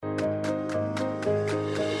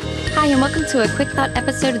Hi, and welcome to a quick thought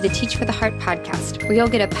episode of the Teach for the Heart podcast, where you'll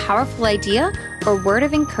get a powerful idea or word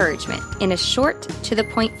of encouragement in a short,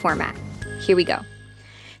 to-the-point format. Here we go.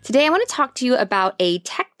 Today, I want to talk to you about a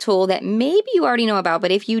tech tool that maybe you already know about, but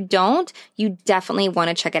if you don't, you definitely want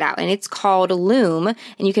to check it out. And it's called Loom,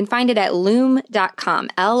 and you can find it at loom.com,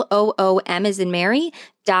 Loom as in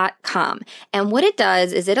Mary.com. And what it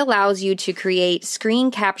does is it allows you to create screen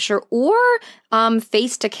capture or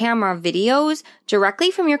face-to-camera videos directly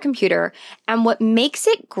from your computer. And what makes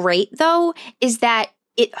it great, though, is that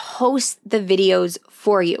it hosts the videos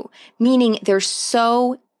for you, meaning they're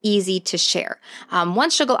so easy to share. One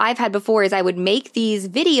struggle I've had before is I would make these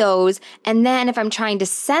videos, and then if I'm trying to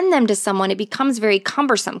send them to someone, it becomes very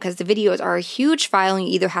cumbersome because the videos are a huge file and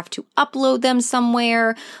you either have to upload them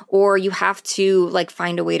somewhere or you have to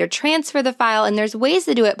find a way to transfer the file. And there's ways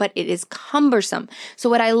to do it, but it is cumbersome. So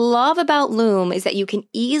what I love about Loom is that you can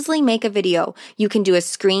easily make a video. You can do a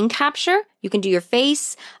screen capture. You can do your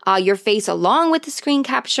face along with the screen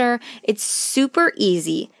capture. It's super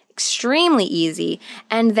easy. Extremely easy.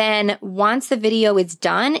 And then once the video is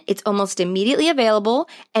done, it's almost immediately available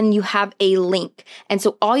and you have a link. And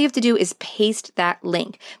so all you have to do is paste that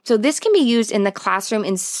link. So this can be used in the classroom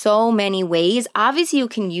in so many ways. Obviously, you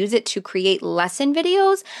can use it to create lesson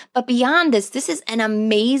videos, but beyond this is an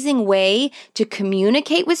amazing way to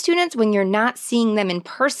communicate with students when you're not seeing them in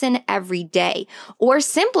person every day. Or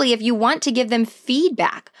simply if you want to give them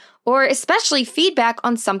feedback, or especially feedback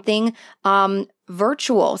on something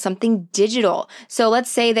virtual, something digital. So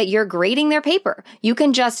let's say that you're grading their paper. You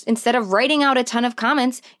can just, instead of writing out a ton of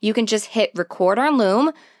comments, you can just hit record on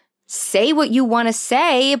Loom, say what you want to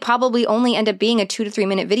say, probably only end up being a 2 to 3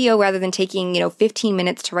 minute video rather than taking, 15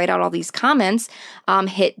 minutes to write out all these comments.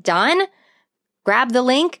 Hit done, grab the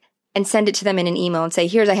link, and send it to them in an email and say,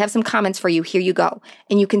 I have some comments for you. Here you go.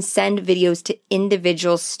 And you can send videos to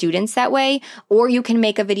individual students that way, or you can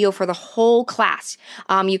make a video for the whole class.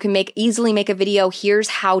 You can easily make a video. Here's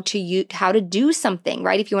how to do something,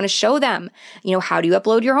 right? If you want to show them, how do you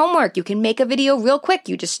upload your homework? You can make a video real quick.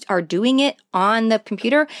 You just are doing it on the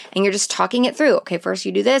computer and you're just talking it through. Okay, first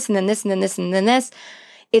you do this and then this and then this and then this.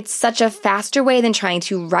 It's such a faster way than trying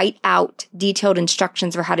to write out detailed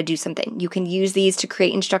instructions for how to do something. You can use these to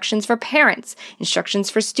create instructions for parents, instructions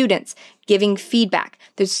for students, giving feedback.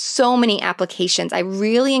 There's so many applications. I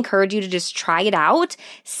really encourage you to just try it out,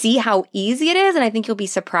 see how easy it is, and I think you'll be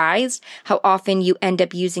surprised how often you end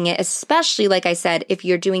up using it, especially, like I said, if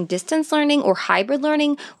you're doing distance learning or hybrid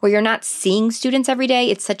learning where you're not seeing students every day.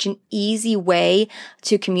 It's such an easy way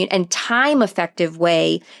to communicate and time-effective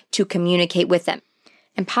way to communicate with them.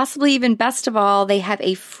 And possibly even best of all, they have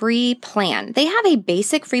a free plan. They have a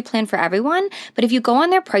basic free plan for everyone, but if you go on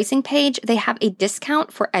their pricing page, they have a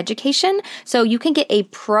discount for education. So you can get a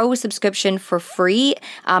pro subscription for free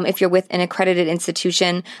if you're with an accredited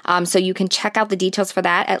institution. So you can check out the details for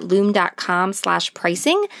that at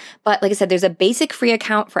loom.com/pricing. But like I said, there's a basic free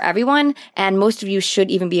account for everyone, and most of you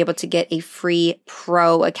should even be able to get a free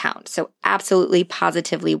pro account. So absolutely,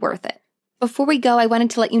 positively worth it. Before we go, I wanted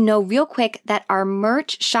to let you know real quick that our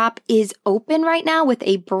merch shop is open right now with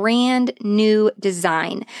a brand new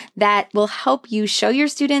design that will help you show your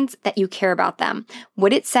students that you care about them.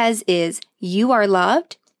 What it says is, you are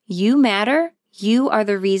loved, you matter, you are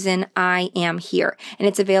the reason I am here. And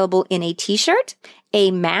it's available in a t-shirt, a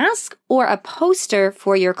mask, or a poster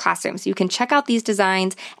for your classroom. So you can check out these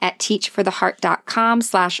designs at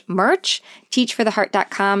teachfortheheart.com/merch,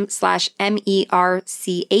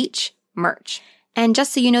 teachfortheheart.com/MERCH. merch. And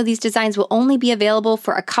just so you know, these designs will only be available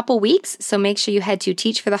for a couple weeks, so make sure you head to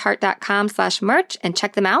teachfortheheart.com/merch and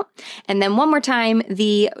check them out. And then one more time,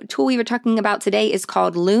 the tool we were talking about today is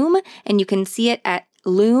called Loom, and you can see it at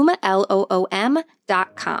loom,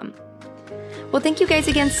 LOOM.com. Well, thank you guys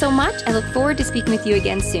again so much. I look forward to speaking with you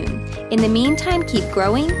again soon. In the meantime, keep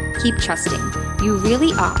growing, keep trusting. You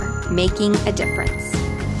really are making a difference.